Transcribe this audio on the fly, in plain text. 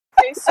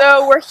Okay,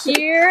 so we're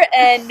here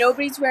and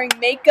nobody's wearing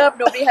makeup,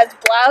 nobody has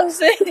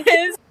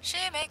blouses. She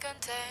may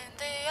contain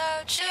the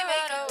out, she may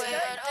go away,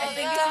 but hold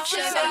it down.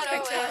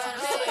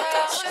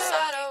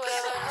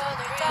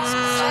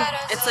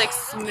 It's like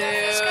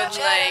smooth,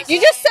 like...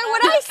 You just said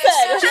what I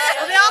said!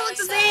 Well, they all look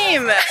the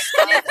same!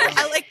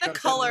 I like the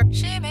color.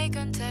 She may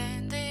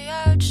contain the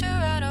out, she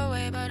run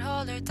away, but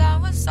hold her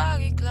down with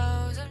soggy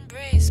clothes and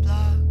breeze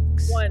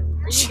blocks. One.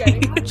 Are you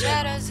getting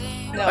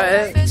No.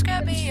 If it's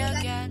grab me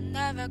again,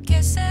 never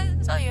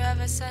kisses, all you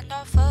ever said,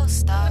 no full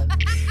stop.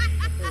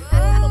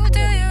 Ooh, do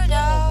you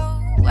know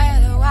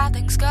where the wild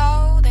things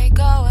go? They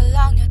go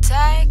along, you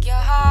take your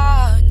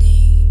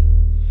honey.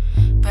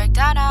 Break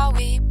down how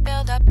we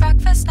build up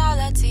breakfast, now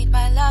let's eat,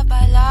 my love,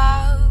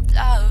 love,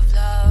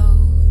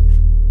 love.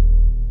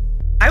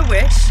 I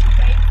wish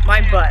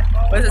my butt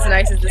was as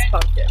nice as this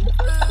pumpkin.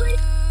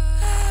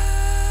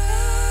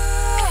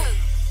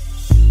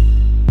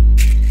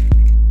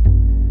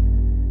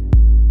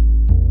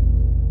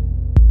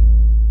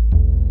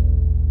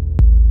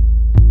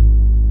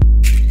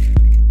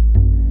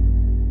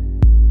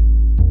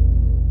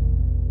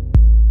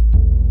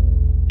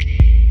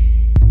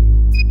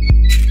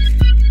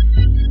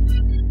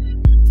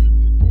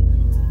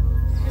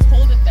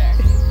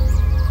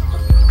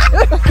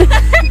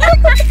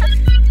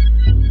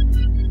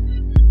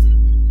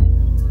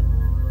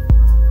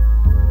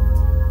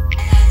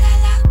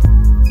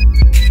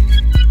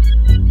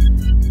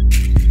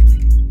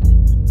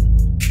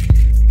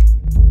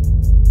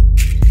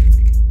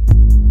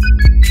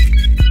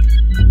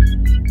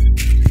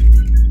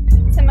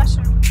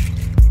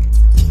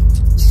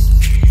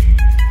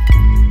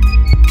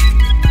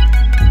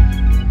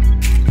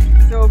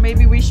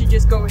 Maybe we should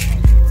just go with it.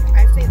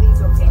 I say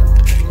these okay.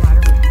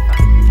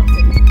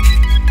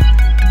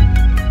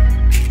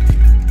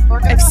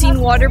 I've seen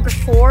water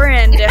before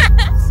and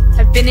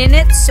have been in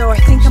it, so I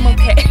think I'm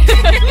okay.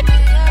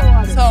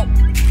 So,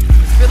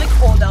 it's really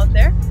cold out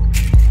there.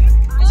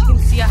 As you can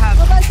see, I have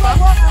bumps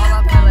all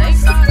up my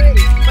legs.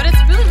 But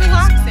it's really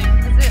relaxing.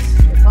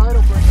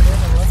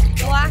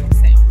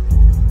 Relaxing.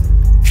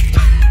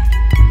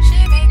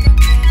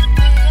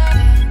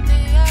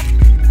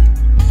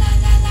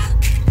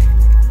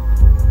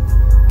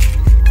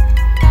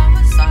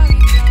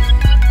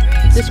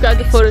 Describe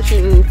the photo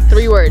shoot in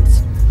 3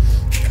 words.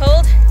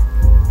 Cold,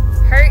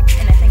 hurt,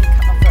 and I think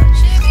come afloat.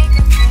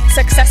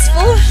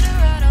 Successful,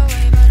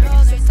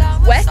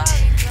 wet,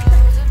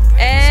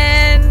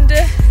 and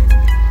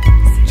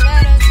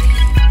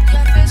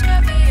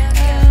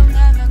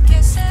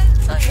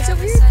what's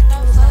over here?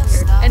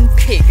 And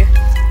pig.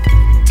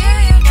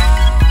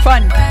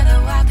 Fun.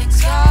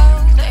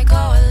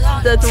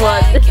 That's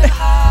what.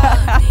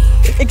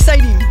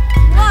 Exciting.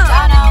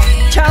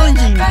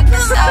 Challenging.